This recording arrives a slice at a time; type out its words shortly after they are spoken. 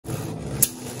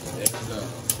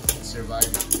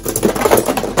surviving.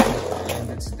 And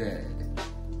it's dead.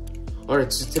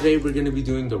 Alright, so today we're going to be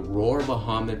doing the Roar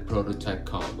Bahamut Prototype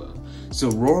combo.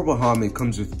 So Roar Bahamut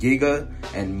comes with Giga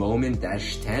and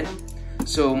Moment-10.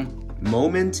 So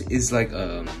Moment is like,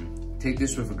 take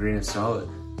this with a grain of salt.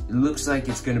 It looks like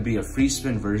it's going to be a free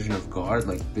spin version of guard,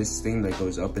 like this thing that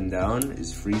goes up and down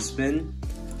is free spin.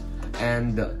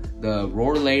 And the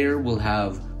Roar layer will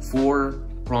have 4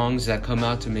 prongs that come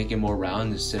out to make it more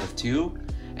round instead of 2.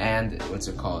 And what's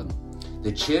it called?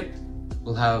 The chip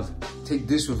will have, take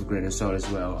this with a grain of salt as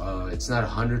well. It's not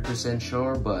 100%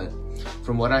 sure, but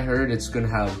from what I heard, it's gonna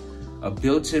have a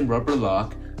built-in rubber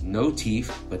lock, no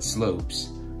teeth, but slopes.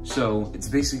 So it's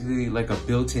basically like a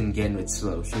built-in gun with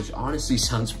slopes, which honestly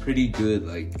sounds pretty good.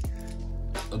 Like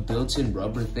a built-in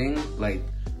rubber thing, like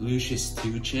Lucius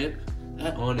 2 chip.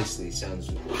 That honestly sounds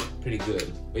pretty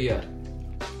good. But yeah,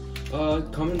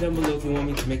 comment down below if you want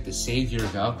me to make the Savior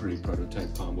Valkyrie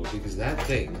prototype combo, because that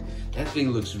thing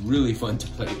looks really fun to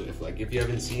play with. Like if you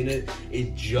haven't seen it,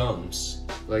 it jumps.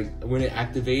 Like when it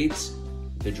activates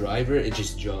the driver, it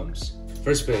just jumps.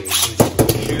 First phase,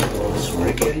 shoot,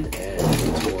 spriggan, and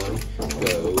into 1,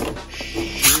 go,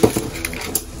 shoot.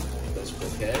 That's for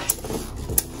cash.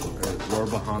 Alright, Roar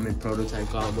Bahamut prototype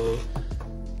combo.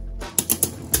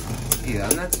 Yeah,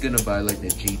 I'm not gonna buy like the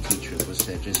GT triple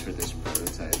set just for this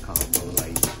prototype combo.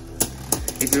 Like,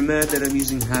 if you're mad that I'm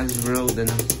using Hasbro, then,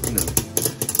 you know,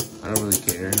 I don't really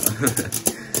care.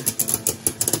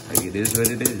 Like, it is what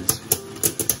it is.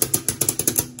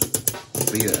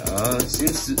 But yeah,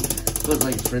 but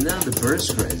like for now, the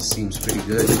burst res seems pretty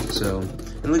good. So,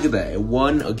 and look at that, it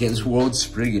won against World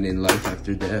Spriggan in Life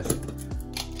After Death.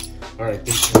 Alright,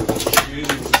 this one,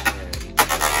 shoot.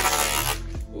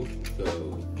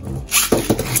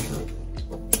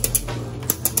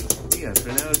 Yeah, for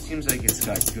now it seems like it's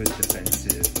got good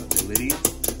defensive ability.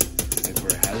 Like for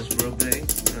a Hasbro Bay,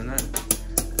 you know,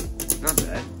 not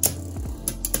bad.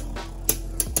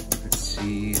 Let's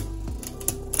see.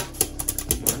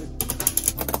 What?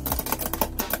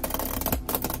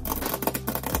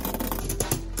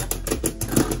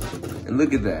 And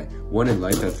look at that, one in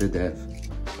Life After Death.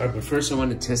 Alright, but first I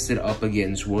want to test it up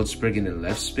against World Spriggan and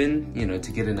Left Spin, you know,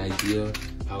 to get an idea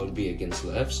how it would be against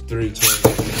lefts. 3, 2,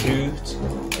 1, shoot,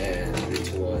 and 3,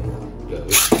 2, 1, go. There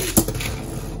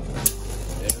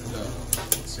we go.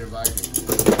 It's surviving.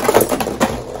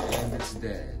 And it's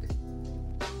dead.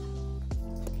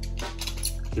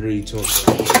 3, 2, 1,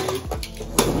 shoot,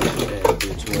 and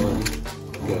 3, 2,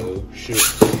 1, go, shoot.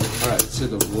 Alright, so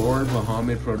the Roar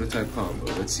Bahamut prototype combo.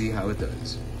 Let's see how it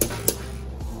does.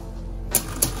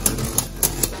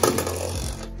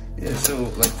 Yeah, so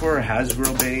like for a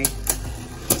Hasbro Bay,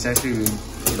 it's actually,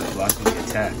 you know, blocking the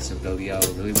attacks, so they'll be out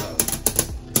really well.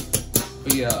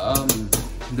 But yeah,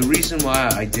 the reason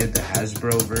why I did the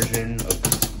Hasbro version of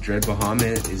Dread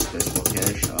Bahamut is the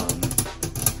Spokesh.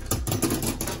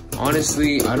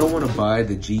 Honestly, I don't want to buy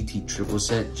the GT triple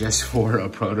set just for a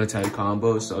prototype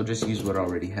combo, so I'll just use what I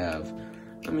already have.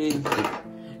 I mean,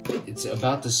 it's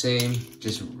about the same,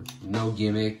 just no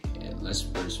gimmick, and less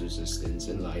burst resistance,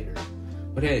 and lighter.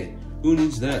 But hey, who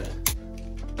needs that?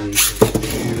 3, 2,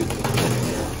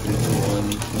 1,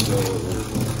 go,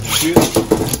 shoot.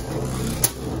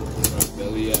 Alright,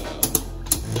 belly out.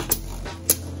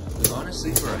 But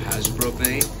honestly, for a Hasbro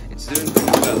Bay, it's doing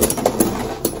pretty well.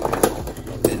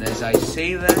 And as I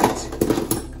say that,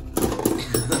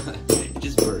 it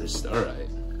just burst. Alright.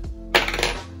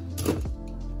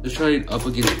 Let's try it up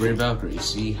against Brave Valkyrie,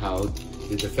 see how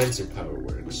the defensive power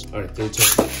works. Alright, 3, 2,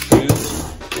 1, shoot.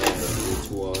 3,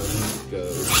 2, 1, go,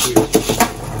 shoot.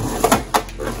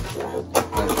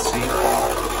 Let's see.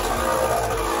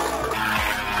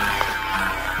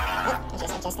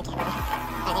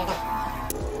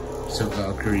 So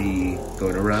Valkyrie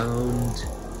going around.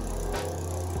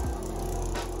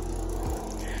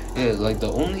 Yeah, like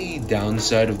the only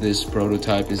downside of this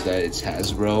prototype is that it's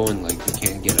Hasbro and like you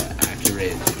can't get an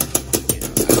accurate, you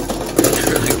know,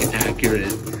 like an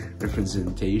accurate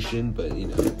representation, but you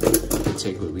know, we'll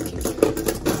take what we can get.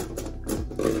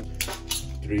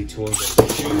 3, 2, 1, go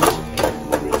shoot.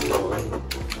 3, 2, 1.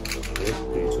 3,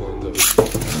 2, 1, go.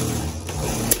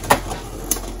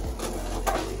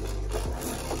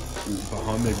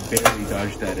 Bahamut barely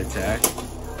dodged that attack,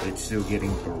 but it's still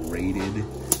getting berated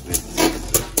with.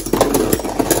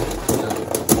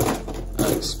 I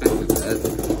expected that.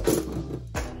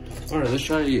 Alright, let's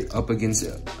try it up against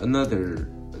another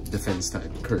defense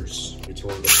type, Curse. 3, 2,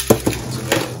 1, go.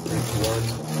 3, 2, 1,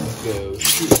 go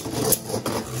shoot.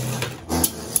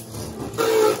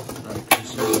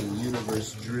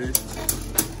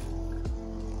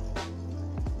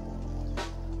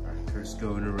 Alright, Curse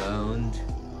going around.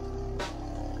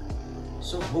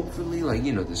 So hopefully, like,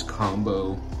 you know, this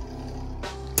combo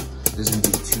doesn't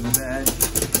do too bad.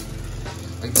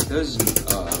 Like, it does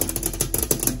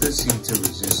seem to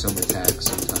resist some attacks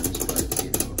sometimes, but,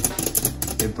 you know,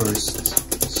 it bursts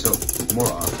so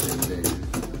more often than,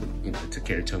 you know,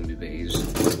 Takeratomi Bays.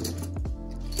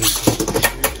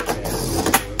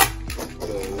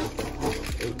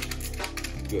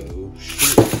 Go,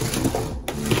 shoot.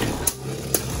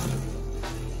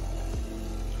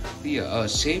 Yeah,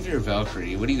 Savior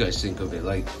Valkyrie, what do you guys think of it?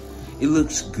 Like, it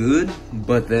looks good,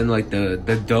 but then like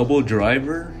the double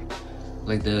driver,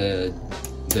 like the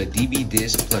DB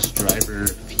disc plus driver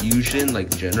fusion like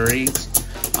generates,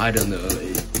 I don't know,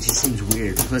 it just seems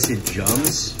weird. Plus it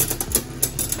jumps,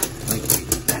 like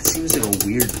that seems like a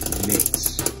weird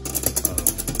mix of,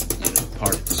 you know,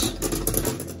 parts.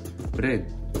 But hey,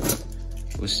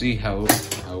 we'll see how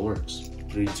it works.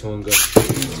 3, 2, 1, go.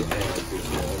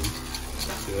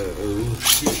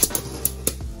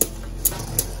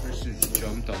 First just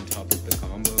jumped on top of the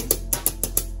combo.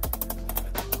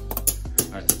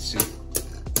 Alright, let's see.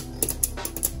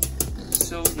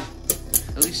 So,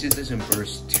 at least it doesn't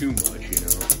burst too much, you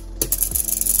know.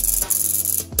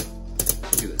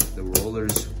 Look at this, the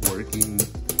roller's working.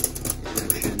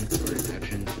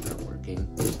 Reaction, not working.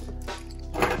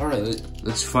 Alright,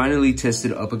 let's finally test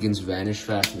it up against Vanish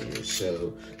Fafnir.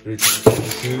 So, 3,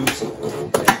 2,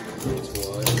 1, go.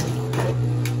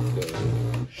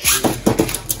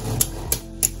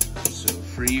 So,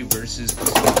 free versus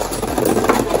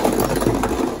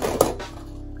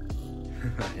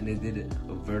and it did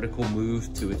a vertical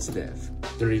move to its death.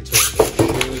 3, 2,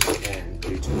 1, and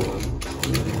 3, 2, 1,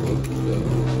 go.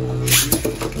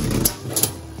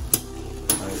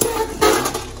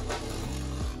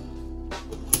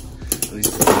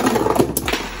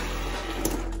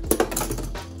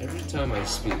 Every time I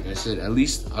speak, I said I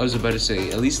was about to say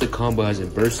at least the combo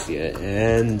hasn't burst yet,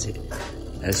 and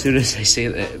as soon as I say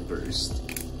that, it burst.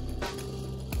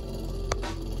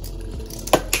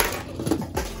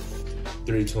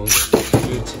 3, 2, 1,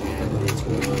 shoot, and 3, 2,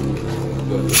 1,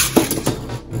 go.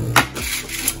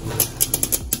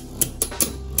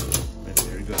 Right,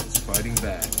 there we go, it's fighting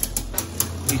back.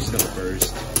 Please don't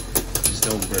burst. Just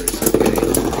don't burst, okay?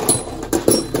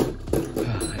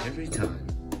 Every time.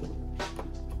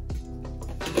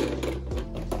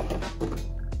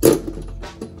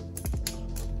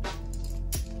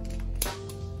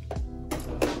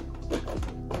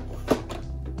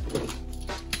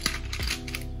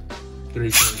 Three,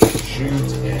 2, 1,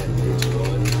 shoot, and 3, 2,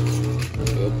 1.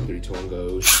 Up, 3, 2, 1,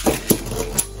 goes.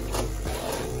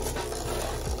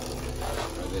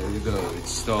 Right, there we go.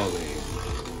 It's stalling.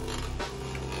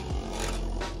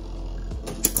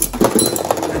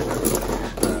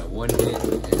 Alright, 1 hit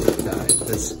and it died.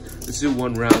 Let's do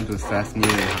 1 round with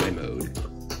Fafnir in high mode.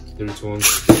 3, 2, 1,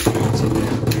 shoot,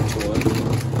 and 3, 2, 1,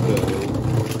 go.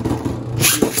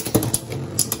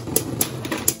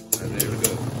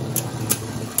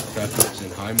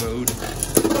 In high mode,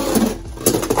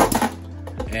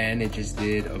 and it just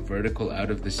did a vertical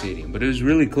out of the stadium, but it was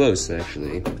really close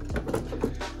actually.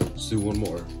 Let's do 1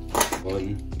 more.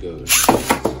 1 goes. 1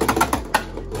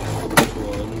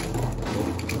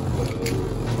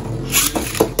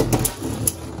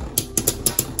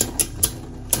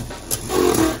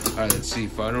 go. Alright, let's see,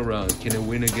 final round. Can it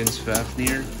win against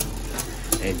Fafnir?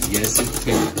 And yes it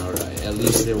can. Alright, at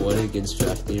least it won against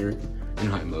Fafnir in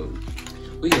high mode.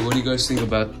 But yeah, what do you guys think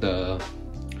about the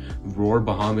Roar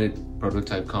Bahamut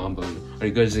Prototype combo? Are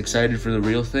you guys excited for the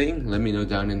real thing? Let me know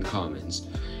down in the comments.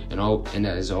 And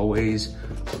as always,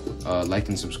 like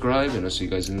and subscribe, and I'll see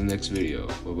you guys in the next video.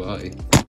 Bye-bye.